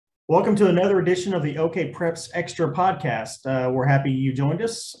Welcome to another edition of the OK Preps Extra podcast. We're happy you joined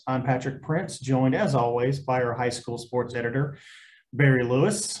us. I'm Patrick Prince, joined as always by our high school sports editor, Barry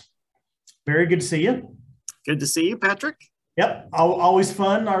Lewis. Very good to see you. Good to see you, Patrick. Yep, always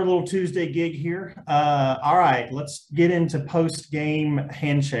fun, our little Tuesday gig here. All right, let's get into post-game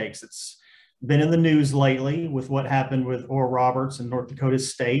handshakes. It's been in the news lately with what happened with Oral Roberts and North Dakota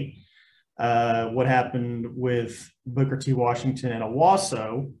State, what happened with Booker T. Washington and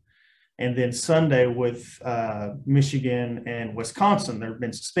Owasso, and then Sunday with Michigan and Wisconsin. There have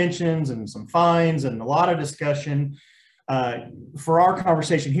been suspensions and some fines and a lot of discussion. For our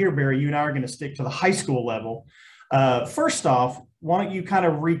conversation here, Barry, you and I are going to stick to the high school level. First off, why don't you kind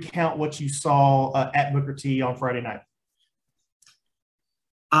of recount what you saw at Booker T on Friday night?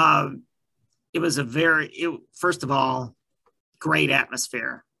 It was first of all, great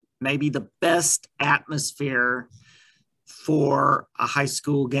atmosphere. Maybe the best atmosphere for a high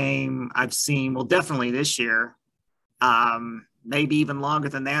school game I've seen. Well, definitely this year, maybe even longer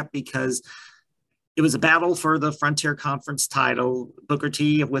than that, because it was a battle for the Frontier Conference title. Booker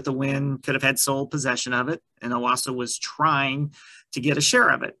T, with a win, could have had sole possession of it, and Owasso was trying to get a share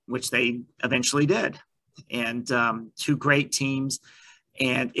of it, which they eventually did. And two great teams,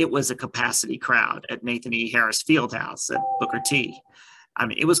 and it was a capacity crowd at Nathan E. Harris Fieldhouse at Booker T. I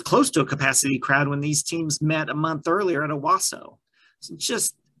mean, it was close to a capacity crowd when these teams met a month earlier at Owasso. So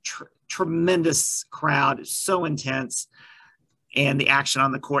just tremendous crowd, so intense. And the action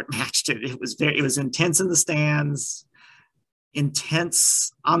on the court matched it. It was intense in the stands,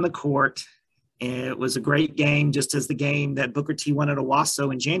 intense on the court. And it was a great game, just as the game that Booker T won at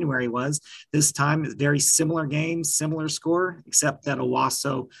Owasso in January was. This time, it's a very similar game, similar score, except that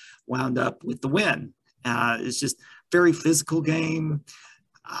Owasso wound up with the win. It's just very physical game,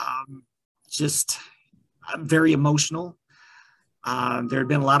 just very emotional. There had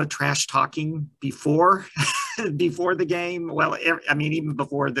been a lot of trash talking before the game. Well, I mean, even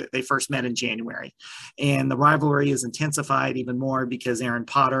before they first met in January. And the rivalry is intensified even more because Aaron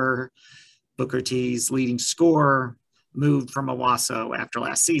Potter, Booker T's leading scorer, moved from Owasso after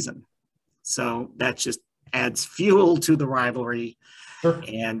last season. So that just adds fuel to the rivalry. Sure.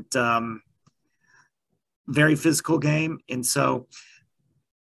 And very physical game. And so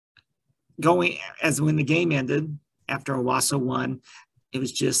when the game ended after Owasso won, it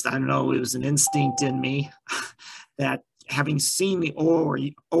was just, I don't know, it was an instinct in me that having seen the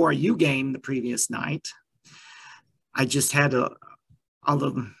ORU game the previous night, I just had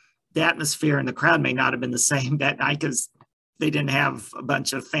although the atmosphere and the crowd may not have been the same that night because they didn't have a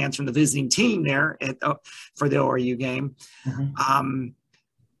bunch of fans from the visiting team there for the ORU game. Mm-hmm.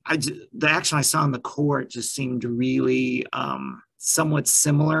 The action I saw on the court just seemed really somewhat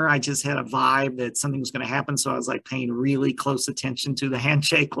similar. I just had a vibe that something was going to happen. So I was like paying really close attention to the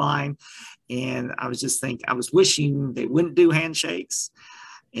handshake line. And I was wishing they wouldn't do handshakes.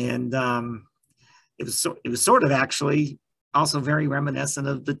 And it was sort of actually also very reminiscent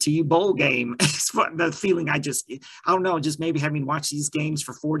of the TU Bowl game. The feeling I don't know, just maybe having watched these games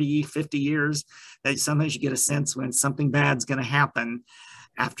for 40, 50 years, that sometimes you get a sense when something bad's going to happen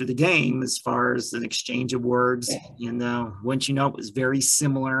after the game, as far as an exchange of words. Once you know, it was very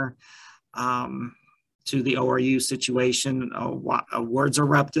similar to the ORU situation. Words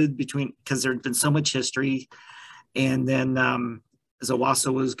erupted because there had been so much history. And then as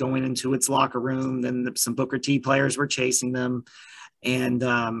Owasso was going into its locker room, then some Booker T players were chasing them. And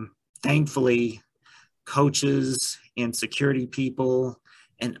thankfully, coaches and security people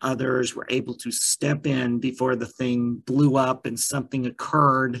and others were able to step in before the thing blew up and something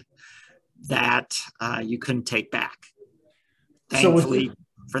occurred that you couldn't take back. Thankfully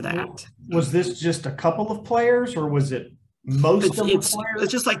for that. Was this just a couple of players, or was it most of the players?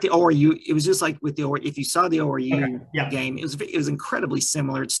 It's just like the ORU. It was just like with the ORU. If you saw the ORU game, it was incredibly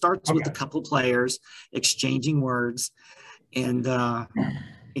similar. It starts with a couple of players exchanging words. And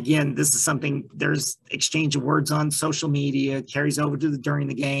again, this is something, there's exchange of words on social media, carries over during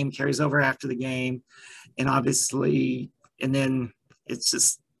the game, carries over after the game. And obviously, and then it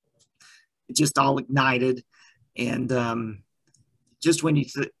just all ignited. And just when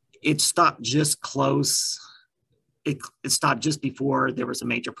it stopped just close, it stopped just before there was a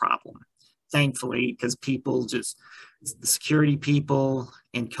major problem, thankfully, because the security people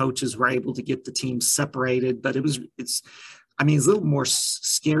and coaches were able to get the teams separated. But it's a little more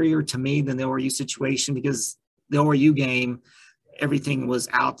scarier to me than the ORU situation, because the ORU game, everything was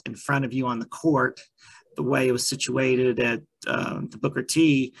out in front of you on the court, the way it was situated at the Booker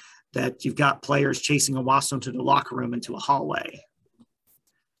T, that you've got players chasing Owasso into the locker room into a hallway.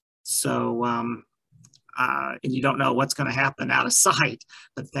 So and you don't know what's going to happen out of sight.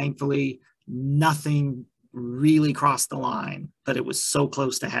 But thankfully, nothing really crossed the line, but it was so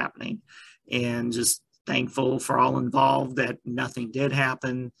close to happening. And just thankful for all involved that nothing did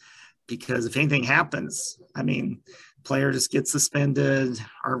happen, because if anything happens, I mean, player just gets suspended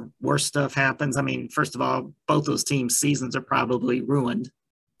or worse stuff happens. I mean, first of all, both those teams' seasons are probably ruined.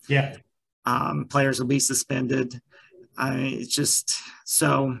 Yeah. Players will be suspended. It's just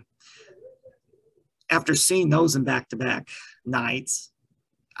so after seeing those in back-to-back nights,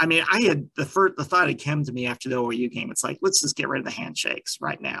 I mean, I had the thought had come to me after the ORU game. It's like, let's just get rid of the handshakes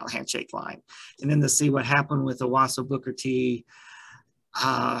right now, handshake line. And then to see what happened with Owasso Booker T,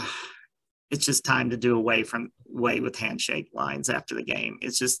 it's just time to do away with handshake lines after the game.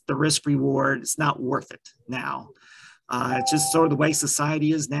 It's just the risk reward. It's not worth it now. It's just sort of the way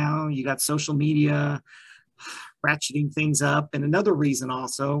society is now. You got social media ratcheting things up. And another reason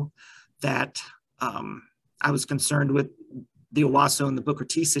also that I was concerned with the Owasso and the Booker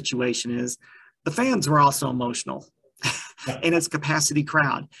T situation is the fans were also emotional and it's capacity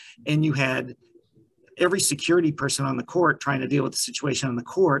crowd. And you had every security person on the court trying to deal with the situation on the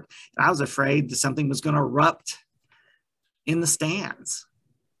court. And I was afraid that something was going to erupt in the stands.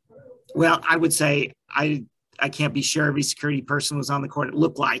 Well, I would say I can't be sure every security person was on the court. It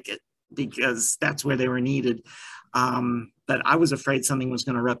looked like it because that's where they were needed. But I was afraid something was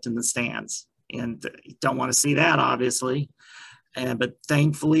going to erupt in the stands, and you don't want to see that, obviously. But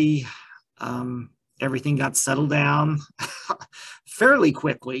thankfully, everything got settled down fairly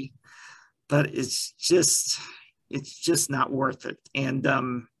quickly. But it's just not worth it. And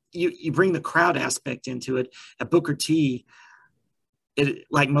you bring the crowd aspect into it. At Booker T,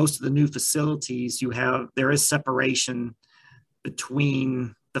 like most of the new facilities, there is separation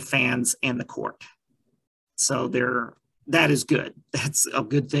between the fans and the court. So that is good. That's a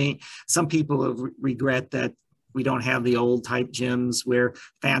good thing. Some people regret that we don't have the old type gyms where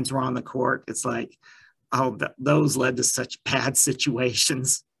fans were on the court. It's like, oh, those led to such bad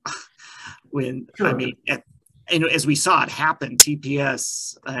situations. When sure. I mean, as we saw it happen,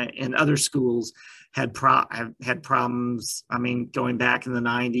 TPS and other schools had problems. I mean, going back in the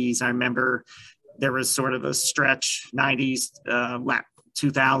 90s, I remember there was sort of a stretch 90s,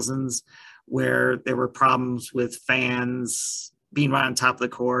 2000s, where there were problems with fans being right on top of the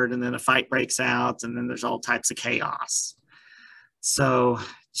court, and then a fight breaks out, and then there's all types of chaos. So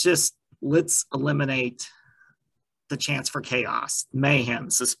just let's eliminate the chance for chaos, mayhem,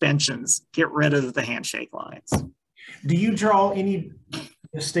 suspensions, get rid of the handshake lines. Do you draw any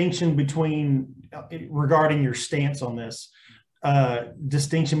distinction between, regarding your stance on this,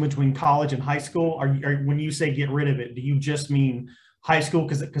 distinction between college and high school? Or when you say get rid of it, do you just mean high school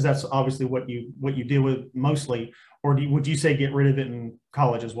because that's obviously what you deal with mostly, or would you say get rid of it in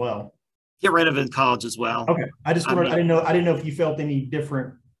college as well? Get rid of it in college as well. Okay, I didn't know if you felt any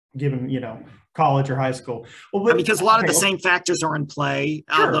different given college or high school. Well, but, because a lot of the same factors are in play.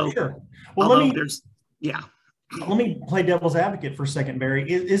 Sure. Well, let me play devil's advocate for a second, Barry.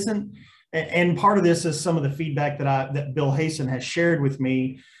 And part of this is some of the feedback that Bill Hayson has shared with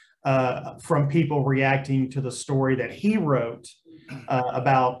me from people reacting to the story that he wrote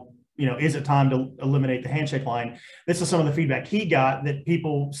about, is it time to eliminate the handshake line? This is some of the feedback he got,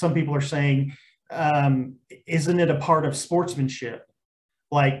 that some people are saying, isn't it a part of sportsmanship?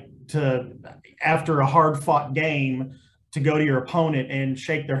 Like after a hard fought game, to go to your opponent and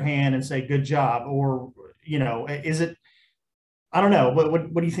shake their hand and say, good job. Or, is it, I don't know.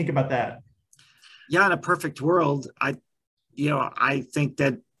 What do you think about that? Yeah. In a perfect world, I think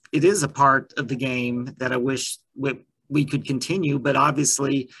that it is a part of the game that I wish we could continue, but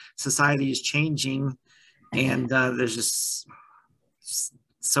obviously society is changing, and there's just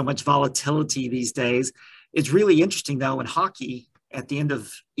so much volatility these days. It's really interesting though, in hockey, at the end of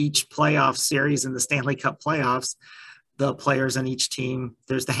each playoff series in the Stanley Cup playoffs, the players on each team,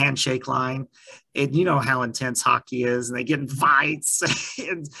 there's the handshake line, and you know how intense hockey is, and they get in fights.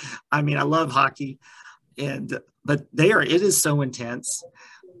 And I mean, I love hockey, but it is so intense.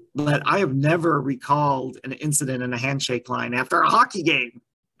 But I have never recalled an incident in a handshake line after a hockey game.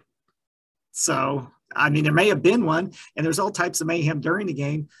 So, I mean, there may have been one, and there's all types of mayhem during the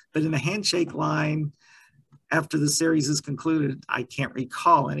game, but in a handshake line after the series is concluded, I can't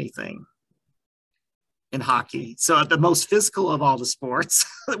recall anything in hockey. So at the most physical of all the sports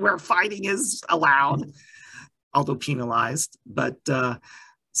where fighting is allowed, although penalized, but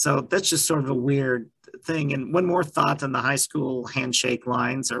so that's just sort of a weird thing. And one more thought on the high school handshake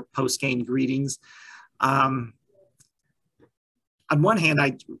lines or post-game greetings. On one hand,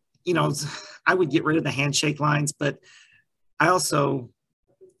 I would get rid of the handshake lines, but I also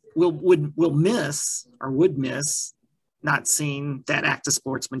will miss or would miss not seeing that act of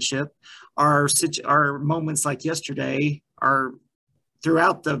sportsmanship are moments like yesterday, are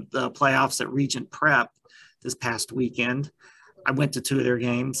throughout the playoffs at Regent Prep this past weekend. I went to 2 of their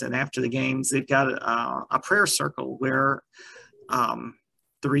games, and after the games, they've got a prayer circle where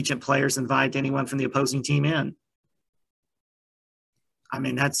the Regent players invite anyone from the opposing team in. I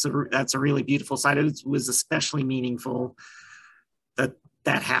mean, that's a really beautiful sight. It was especially meaningful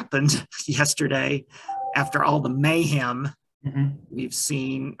that happened yesterday after all the mayhem we've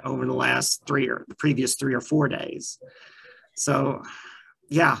seen over the previous 3 or 4 days. So,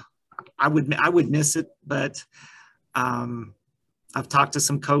 yeah, I would miss it, but I've talked to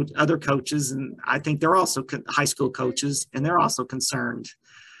some other coaches, and I think they're also high school coaches, and they're also concerned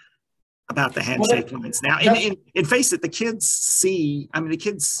about the handshake lines now. And face it, the kids see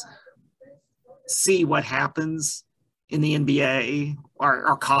what happens in the NBA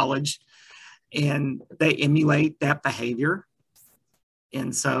or college, and they emulate that behavior.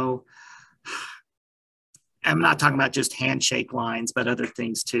 And so I'm not talking about just handshake lines, but other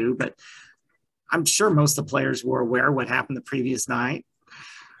things too. But I'm sure most of the players were aware of what happened the previous night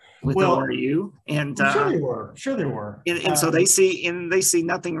with ORU. And sure they were. And so they see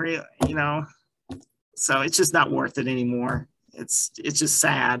nothing real, so it's just not worth it anymore. It's just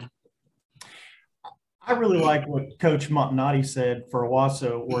sad. I really like what Coach Montanati said for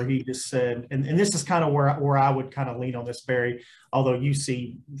Owasso, where he just said, and this is kind of where I would kind of lean on this, Barry, although you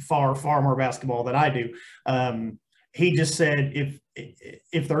see far, far more basketball than I do. He just said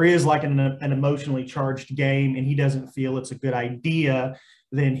if there is like an emotionally charged game and he doesn't feel it's a good idea,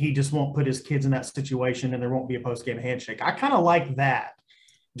 then he just won't put his kids in that situation and there won't be a post-game handshake. I kind of like that.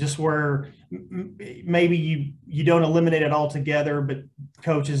 Just where maybe you don't eliminate it altogether, but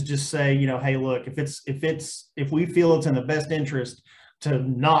coaches just say, hey, look, if we feel it's in the best interest to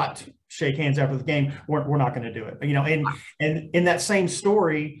not shake hands after the game, we're not going to do it. And in that same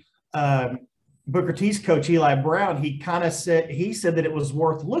story, Booker T's coach Eli Brown, he said that it was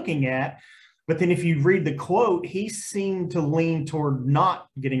worth looking at, but then if you read the quote, he seemed to lean toward not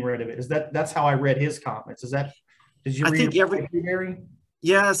getting rid of it. That's how I read his comments. Did you read it, Barry?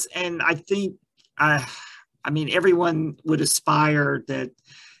 Yes, and I think, everyone would aspire that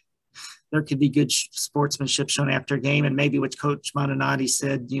there could be good sportsmanship shown after a game, and maybe what Coach Montanati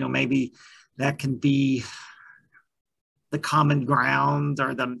said, maybe that can be the common ground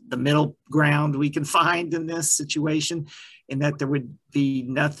or the middle ground we can find in this situation, and that there would be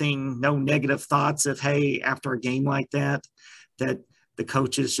no negative thoughts of, hey, after a game like that the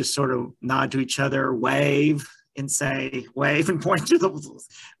coaches just sort of nod to each other, wave and point to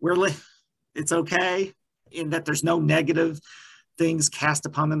it's okay. And that there's no negative things cast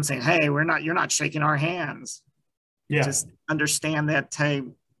upon them saying, hey, you're not shaking our hands. Yeah. Just understand that, hey,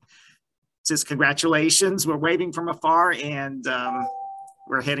 just congratulations. We're waving from afar and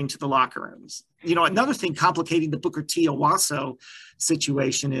we're heading to the locker rooms. Another thing complicating the Booker T Owasso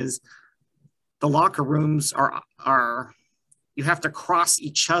situation is the locker rooms are you have to cross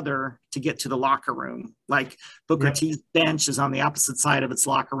each other to get to the locker room. Like Booker T's bench is on the opposite side of its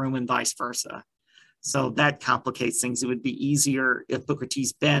locker room and vice versa. So that complicates things. It would be easier if Booker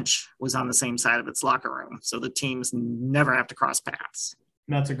T's bench was on the same side of its locker room. So the teams never have to cross paths.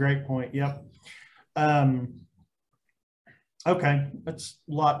 That's a great point. Yep. Okay. That's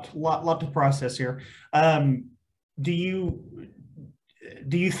a lot to process here. Do you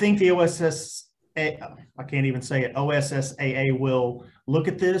think the I can't even say it, OSSAA will look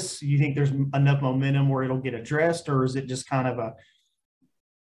at this? Do you think there's enough momentum where it'll get addressed, or is it just kind of a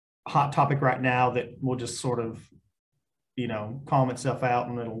hot topic right now that will just sort of, calm itself out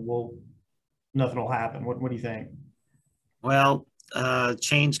and nothing will happen? What do you think? Well,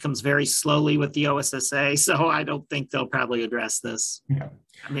 change comes very slowly with the OSSA, so I don't think they'll probably address this. Yeah.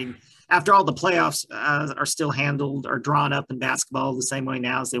 After all, the playoffs are still handled or drawn up in basketball the same way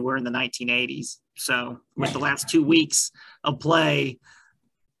now as they were in the 1980s. So with the last 2 weeks of play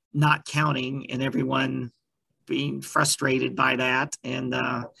not counting and everyone being frustrated by that, and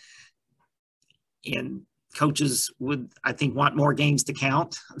coaches would, I think, want more games to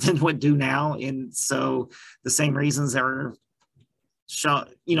count than would do now. And so the same reasons that are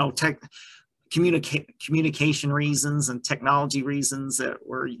communication reasons and technology reasons that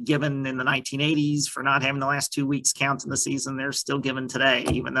were given in the 1980s for not having the last 2 weeks count in the season, they're still given today,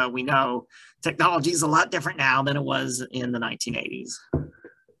 even though we know technology is a lot different now than it was in the 1980s.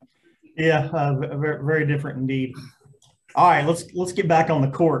 Yeah, very, very different indeed. All right, let's get back on the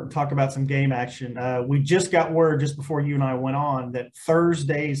court and talk about some game action. We just got word just before you and I went on that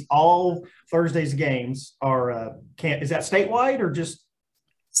all Thursday's games are is that statewide or just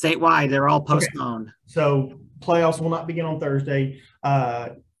Statewide, they're all Okay. postponed. So playoffs will not begin on Thursday.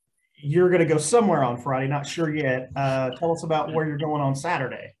 You're going to go somewhere on Friday, not sure yet. Tell us about where you're going on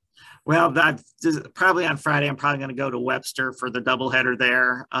Saturday. Well, probably on Friday, I'm probably going to go to Webster for the doubleheader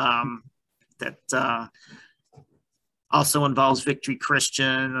there. That also involves Victory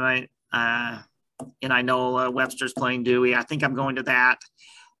Christian, and I know Webster's playing Dewey. I think I'm going to that.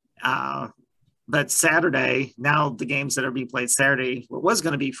 But Saturday, now the games that are being played Saturday, well, it was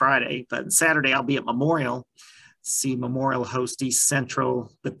going to be Friday, but Saturday I'll be at Memorial, see Memorial host East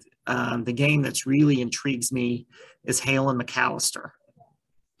Central. But the game that's really intrigues me is Hale and McAllister.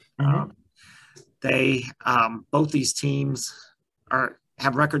 They both these teams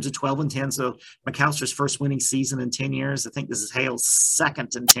have records of 12-10. So McAllister's first winning season in 10 years. I think this is Hale's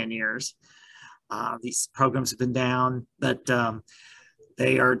second in 10 years. These programs have been down, but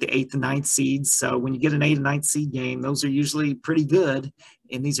they are the 8th and 9th seeds. So when you get an 8th and 9th seed game, those are usually pretty good.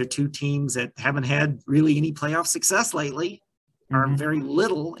 And these are two teams that haven't had really any playoff success lately, or very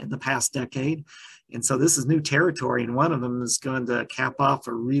little in the past decade. And so this is new territory. And one of them is going to cap off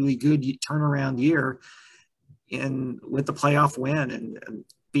a really good turnaround year with the playoff win. And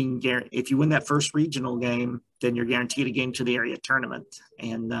if you win that first regional game, then you're guaranteed a game to the area tournament.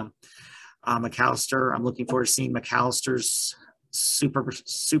 And McAllister, I'm looking forward to seeing McAllister's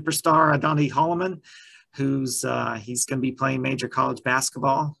superstar Adonai Holloman, who's he's going to be playing major college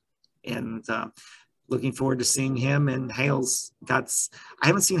basketball, and looking forward to seeing him. And Hale's I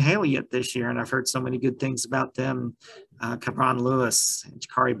haven't seen Hale yet this year, and I've heard so many good things about them. Cabron Lewis and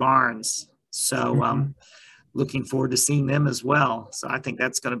Jakari Barnes. So looking forward to seeing them as well. So I think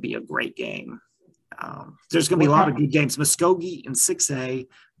that's going to be a great game. There's going to be a lot of good games. Muskogee in 6A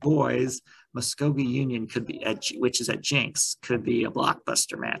boys, Muskogee Union could be which is at Jenks, could be a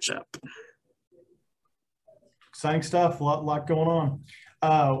blockbuster matchup. Exciting stuff. A lot going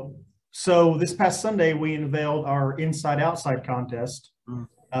on. So this past Sunday, we unveiled our Inside Outside contest.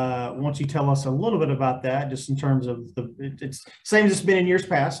 Why don't you tell us a little bit about that, just in terms of it's same as it's been in years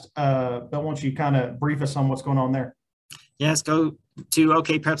past, but why don't you kind of brief us on what's going on there? Yes, go to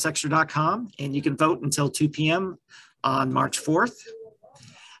okprepsextra.com and you can vote until 2 p.m. on March 4th.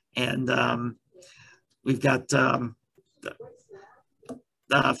 And we've got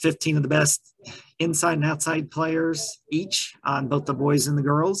 15 of the best inside and outside players each on both the boys and the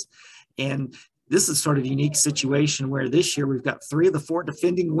girls. And this is sort of a unique situation where this year we've got 3 of the 4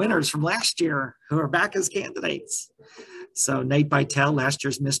 defending winners from last year who are back as candidates. So Nate Bytel, last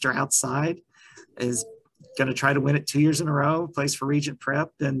year's Mr. Outside, is going to try to win it 2 years in a row, plays for Regent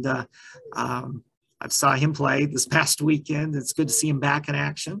Prep. And I saw him play this past weekend. It's good to see him back in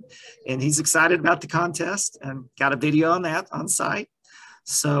action. And he's excited about the contest and got a video on that on site.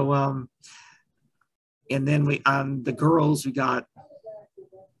 So, and then on the girls, we got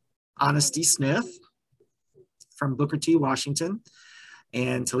Honesty Smith from Booker T, Washington,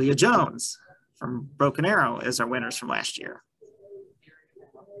 and Talia Jones from Broken Arrow as our winners from last year.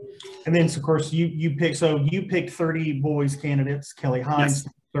 And then, of course, you picked 30 boys candidates, Kelly Hines,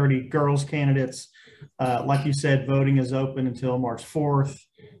 yes. 30 girls candidates. Like you said, voting is open until March 4th.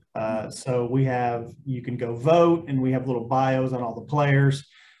 So you can go vote, and we have little bios on all the players.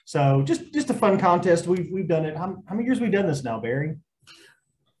 So just a fun contest. We've done it. How many years have we done this now, Barry?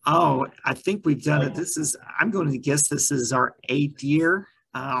 Oh, I think we've done it. I'm going to guess this is our 8th year.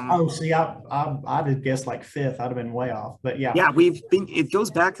 See, I'd have guessed like 5th. I'd have been way off, but yeah. Yeah, it goes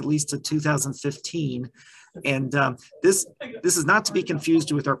back at least to 2015. And this is not to be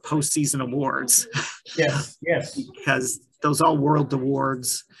confused with our postseason awards. Yes. Because those all world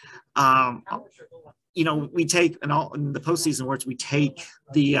awards, we take in the postseason awards, we take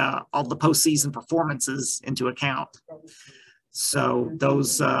all the postseason performances into account. So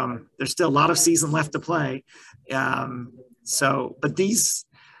those there's still a lot of season left to play. But these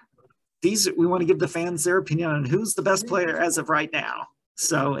we want to give the fans their opinion on who's the best player as of right now.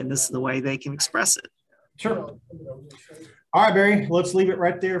 So, and this is the way they can express it. Sure. All right, Barry, let's leave it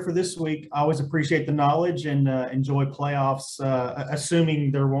right there for this week. I always appreciate the knowledge and enjoy playoffs,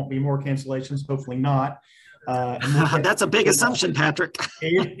 assuming there won't be more cancellations, hopefully not. That's a big assumption, Patrick.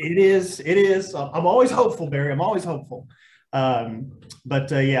 It is. I'm always hopeful, Barry. I'm always hopeful. Hopefully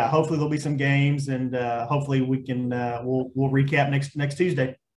there'll be some games, and hopefully we can we'll recap next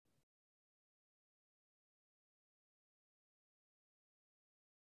Tuesday.